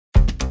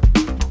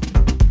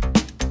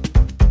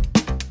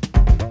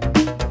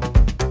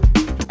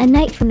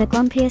note from the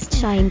grumpiest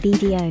shy in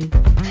BDO.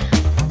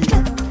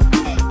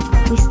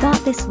 We start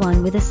this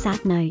one with a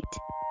sad note.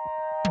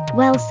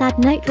 Well, sad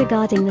note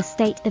regarding the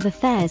state of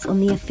affairs on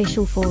the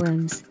official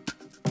forums.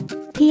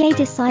 PA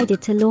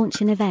decided to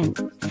launch an event,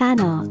 fan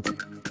art.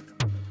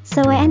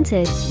 So I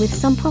entered, with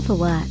some proper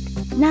work.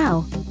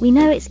 Now, we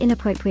know it's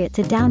inappropriate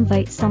to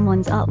downvote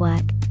someone's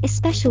artwork,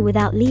 especially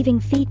without leaving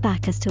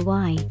feedback as to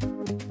why.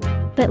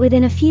 But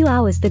within a few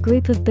hours the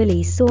group of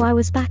bullies saw I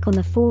was back on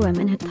the forum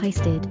and had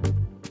posted.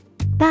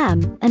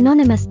 Bam,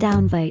 anonymous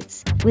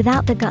downvotes,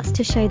 without the guts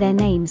to show their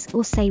names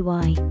or say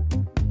why.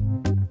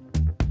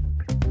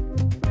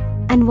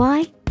 And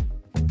why?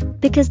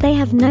 Because they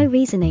have no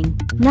reasoning,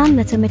 none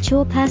that a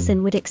mature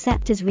person would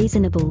accept as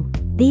reasonable.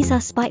 These are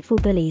spiteful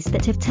bullies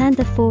that have turned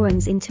the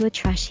forums into a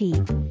trash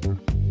heap.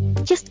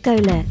 Just go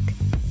look.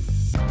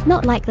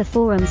 Not like the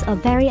forums are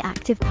very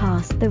active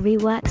past the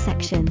rework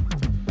section.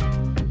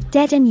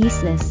 Dead and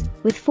useless,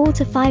 with 4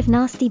 to 5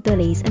 nasty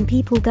bullies and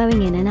people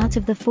going in and out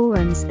of the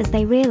forums as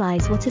they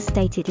realize what a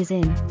state it is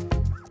in.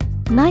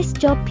 Nice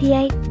job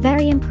PA,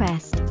 very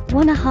impressed.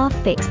 Wanna half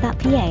fix that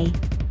PA?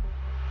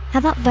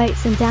 Have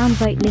upvotes and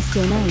downvote list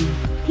your name.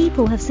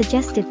 People have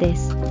suggested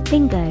this,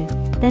 bingo.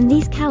 Then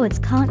these cowards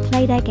can't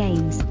play their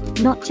games,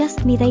 not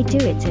just me, they do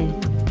it too.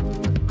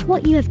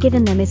 What you have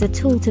given them is a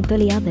tool to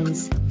bully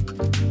others.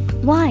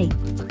 Why?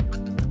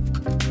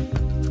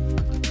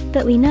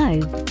 But we know,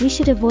 we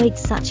should avoid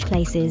such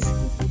places.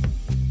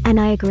 And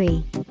I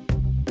agree.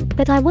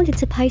 But I wanted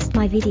to post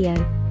my video,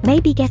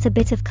 maybe get a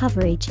bit of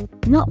coverage,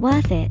 not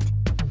worth it.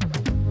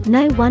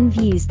 No one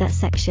views that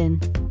section.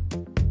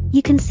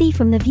 You can see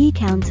from the view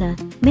counter,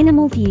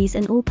 minimal views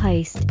and all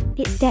post,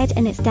 it's dead,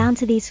 and it's down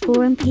to these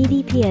forum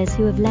PvPers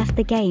who have left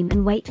the game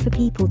and wait for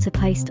people to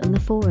post on the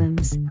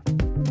forums.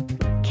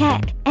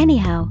 Keck,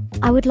 anyhow,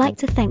 I would like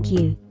to thank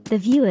you, the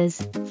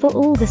viewers, for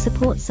all the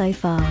support so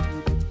far.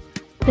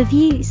 The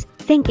views,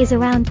 think is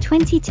around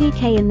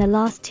 22k in the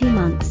last 2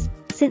 months,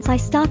 since I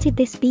started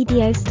this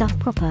BDO stuff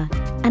proper,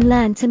 and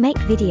learned to make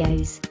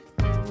videos.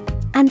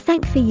 And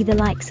thank for you the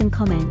likes and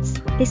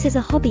comments, this is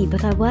a hobby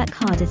but I work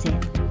hard at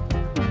it.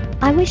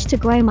 I wish to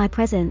grow my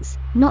presence,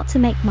 not to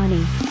make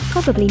money,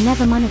 probably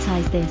never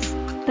monetize this,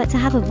 but to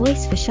have a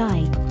voice for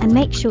Shy, and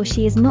make sure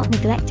she is not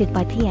neglected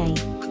by PA,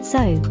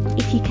 so,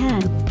 if you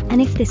can,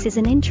 and if this is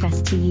an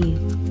interest to you.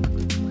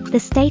 The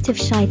state of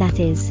Shy that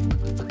is.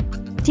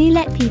 Do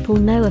let people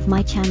know of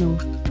my channel.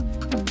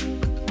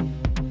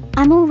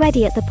 I'm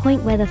already at the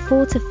point where the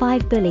 4 to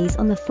 5 bullies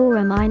on the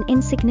forum are an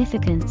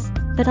insignificance,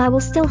 but I will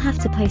still have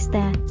to post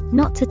there,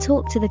 not to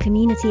talk to the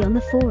community on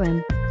the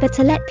forum, but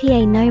to let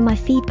PA know my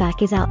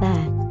feedback is out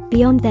there,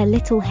 beyond their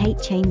little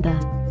hate chamber.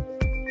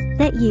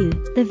 Let you,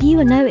 the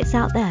viewer, know it's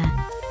out there.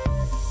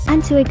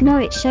 And to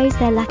ignore it shows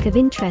their lack of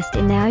interest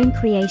in their own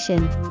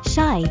creation,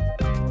 Shy.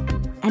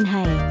 And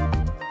hey,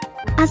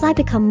 as I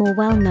become more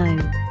well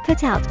known,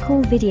 put out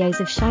cool videos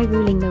of Shy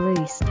ruling the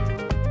roost.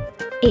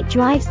 It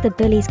drives the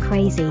bullies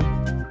crazy.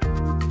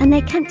 And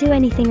they can't do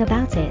anything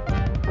about it.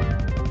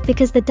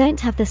 Because they don't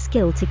have the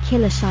skill to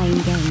kill a Shy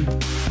in game.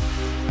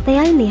 They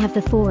only have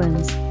the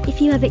forums.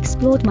 If you have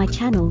explored my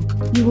channel,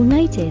 you will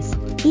notice,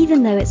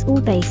 even though it's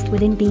all based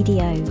within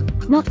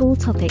BDO, not all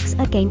topics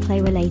are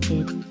gameplay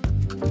related.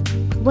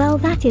 Well,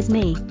 that is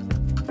me.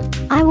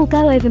 I will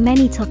go over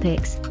many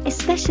topics,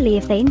 especially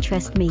if they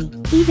interest me,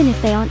 even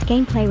if they aren't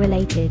gameplay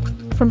related,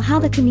 from how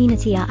the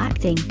community are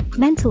acting,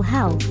 mental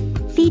health,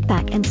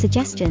 feedback and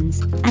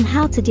suggestions, and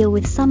how to deal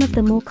with some of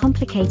the more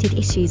complicated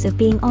issues of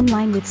being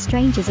online with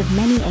strangers of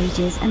many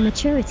ages and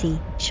maturity,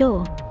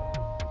 sure.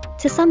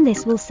 To some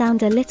this will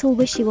sound a little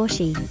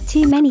wishy-washy,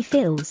 too many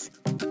feels.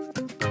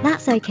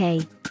 That's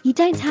okay, you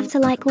don't have to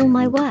like all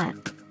my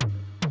work.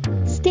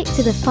 Stick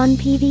to the fun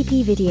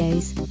PvP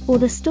videos, or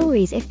the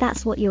stories if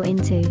that's what you're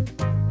into.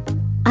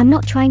 I'm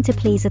not trying to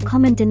please a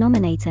common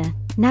denominator,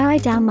 narrow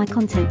down my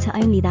content to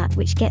only that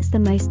which gets the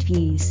most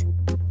views.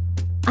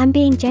 I'm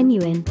being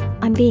genuine,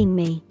 I'm being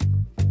me.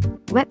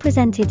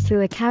 Represented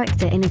through a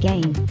character in a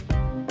game.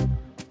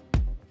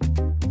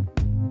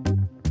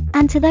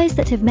 And to those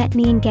that have met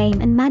me in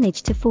game and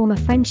managed to form a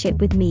friendship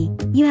with me,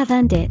 you have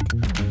earned it.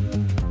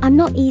 I'm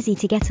not easy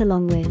to get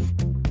along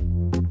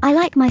with. I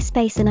like my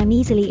space and I'm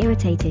easily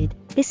irritated,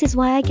 this is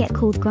why I get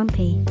called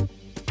grumpy.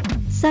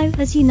 So,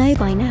 as you know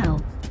by now,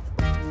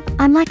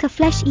 I'm like a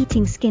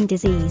flesh-eating skin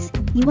disease,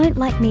 you won't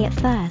like me at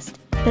first,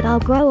 but I'll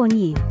grow on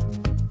you.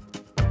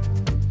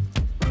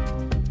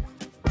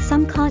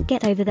 Some can't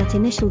get over that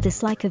initial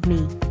dislike of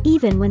me,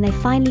 even when they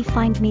finally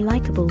find me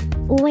likable,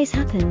 always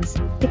happens,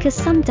 because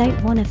some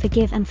don't wanna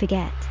forgive and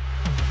forget.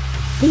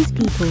 These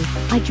people,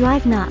 I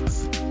drive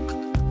nuts.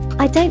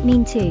 I don't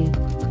mean to.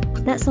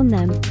 That's on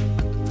them.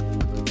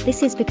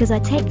 This is because I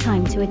take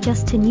time to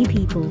adjust to new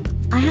people,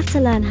 I have to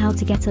learn how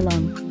to get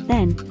along,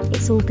 then,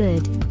 it's all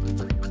good.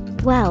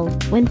 Well,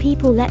 when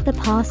people let the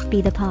past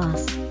be the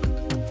past.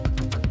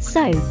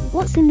 So,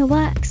 what's in the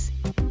works?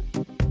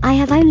 I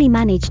have only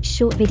managed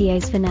short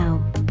videos for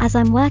now, as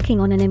I'm working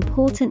on an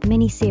important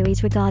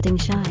mini-series regarding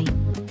Shy.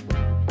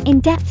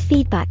 In-depth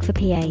feedback for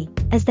PA,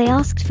 as they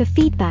asked for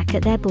feedback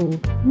at their ball,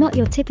 not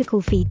your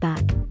typical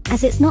feedback,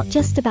 as it's not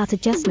just about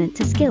adjustment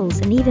to skills,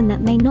 and even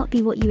that may not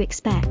be what you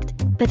expect,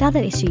 but other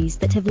issues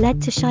that have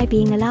led to Shy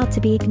being allowed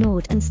to be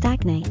ignored and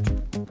stagnate.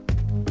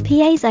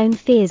 PA's own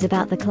fears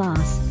about the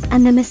class,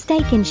 and the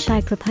mistake in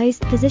Shy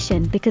proposed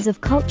position because of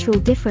cultural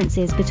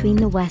differences between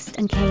the West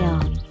and KR.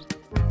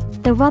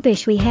 The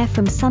rubbish we hear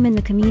from some in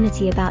the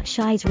community about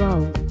Shy's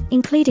role,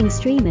 including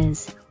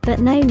streamers, but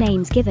no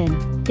names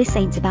given. This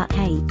ain't about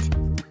hate.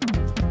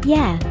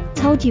 Yeah,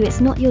 told you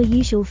it's not your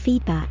usual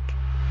feedback.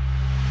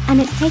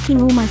 And it's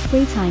taking all my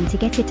free time to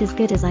get it as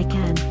good as I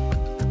can.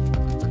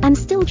 I'm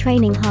still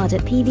training hard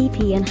at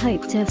PvP and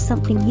hope to have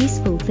something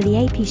useful for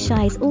the AP.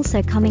 Shy is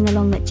also coming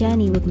along that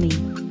journey with me,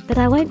 but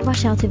I won't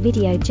rush out a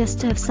video just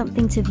to have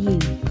something to view.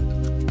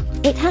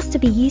 It has to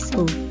be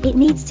useful, it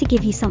needs to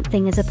give you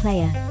something as a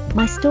player.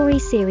 My story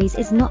series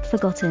is not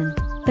forgotten,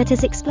 but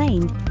as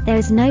explained, there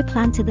is no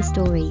plan to the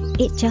story,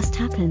 it just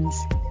happens.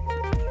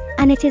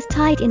 And it is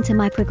tied into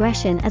my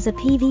progression as a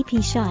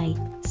PvP Shy,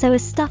 so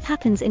as stuff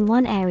happens in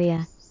one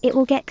area, it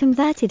will get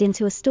converted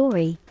into a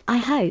story, I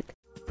hope.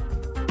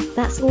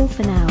 That's all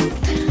for now.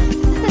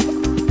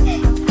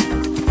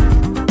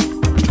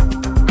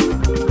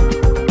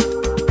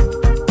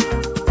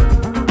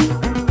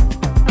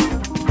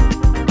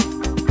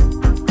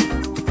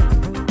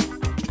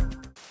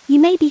 You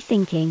may be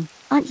thinking,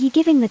 aren't you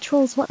giving the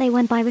trolls what they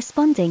want by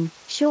responding?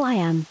 Sure I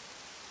am.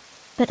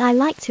 But I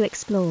like to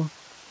explore.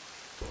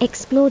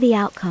 Explore the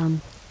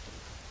outcome.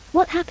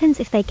 What happens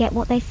if they get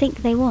what they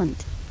think they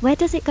want? Where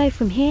does it go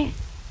from here?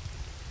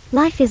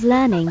 Life is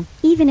learning,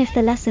 even if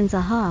the lessons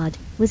are hard.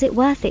 Was it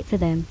worth it for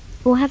them?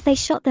 Or have they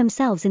shot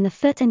themselves in the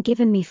foot and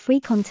given me free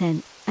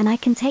content, and I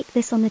can take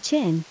this on the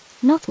chin?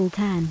 Not all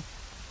can.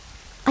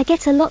 I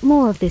get a lot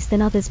more of this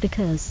than others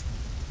because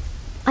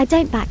I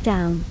don't back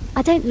down,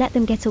 I don't let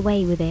them get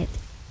away with it.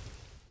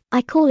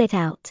 I call it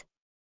out.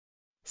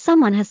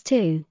 Someone has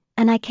to,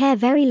 and I care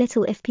very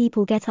little if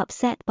people get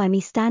upset by me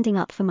standing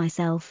up for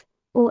myself,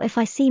 or if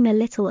I seem a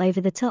little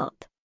over the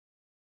top.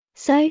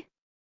 So?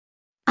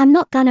 I'm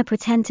not gonna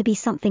pretend to be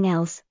something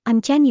else,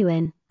 I'm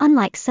genuine,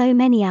 unlike so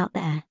many out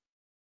there.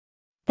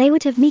 They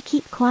would have me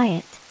keep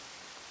quiet.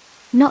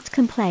 Not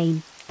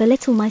complain,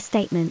 belittle my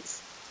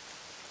statements.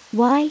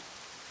 Why?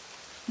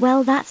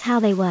 Well, that's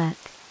how they work.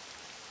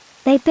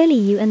 They bully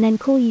you and then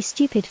call you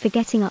stupid for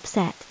getting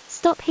upset.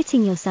 Stop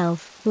hitting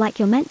yourself, like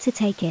you're meant to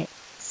take it.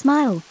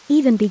 Smile,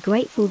 even be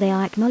grateful they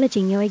are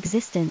acknowledging your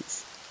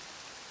existence.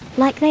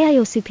 Like they are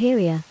your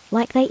superior,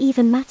 like they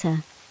even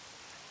matter.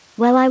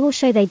 Well, I will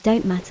show they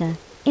don't matter.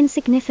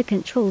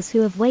 Insignificant trolls who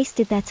have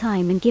wasted their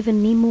time and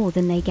given me more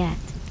than they get.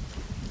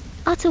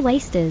 Utter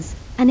wasters,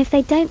 and if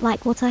they don't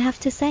like what I have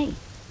to say,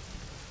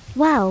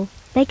 well,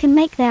 they can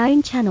make their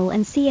own channel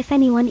and see if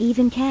anyone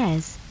even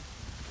cares.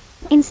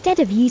 Instead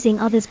of using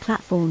others'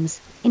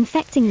 platforms,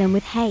 infecting them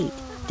with hate,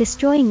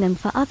 destroying them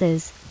for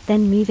others,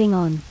 then moving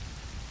on.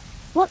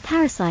 What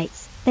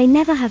parasites, they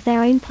never have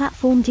their own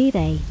platform, do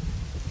they?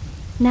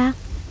 Nah.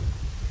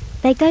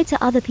 They go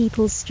to other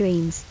people's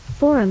streams,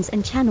 forums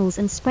and channels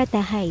and spread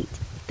their hate,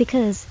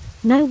 because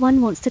no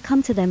one wants to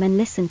come to them and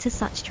listen to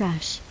such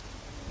trash.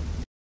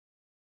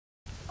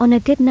 On a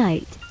good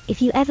note,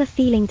 if you ever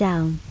feeling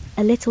down,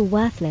 a little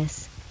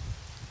worthless,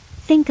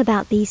 think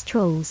about these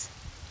trolls.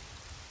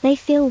 They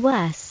feel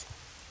worse.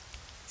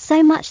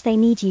 So much they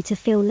need you to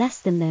feel less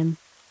than them.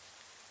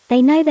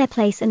 They know their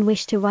place and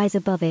wish to rise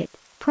above it,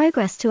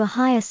 progress to a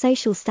higher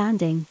social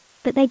standing,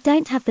 but they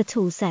don't have the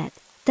tool set,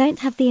 don't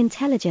have the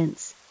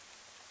intelligence.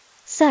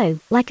 So,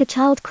 like a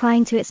child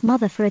crying to its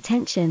mother for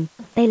attention,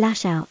 they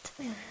lash out.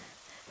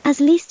 At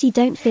least you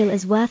don't feel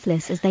as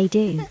worthless as they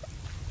do.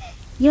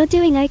 You're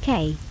doing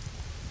okay.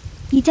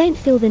 You don't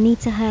feel the need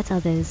to hurt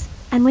others,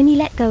 and when you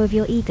let go of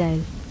your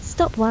ego,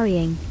 stop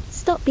worrying,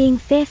 stop being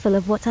fearful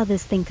of what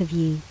others think of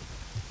you.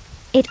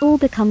 It all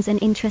becomes an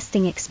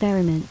interesting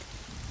experiment.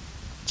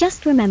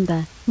 Just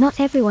remember, not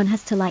everyone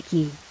has to like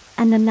you,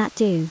 and them that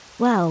do,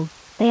 well,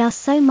 they are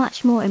so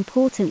much more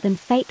important than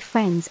fake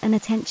friends and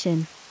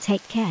attention.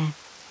 Take care.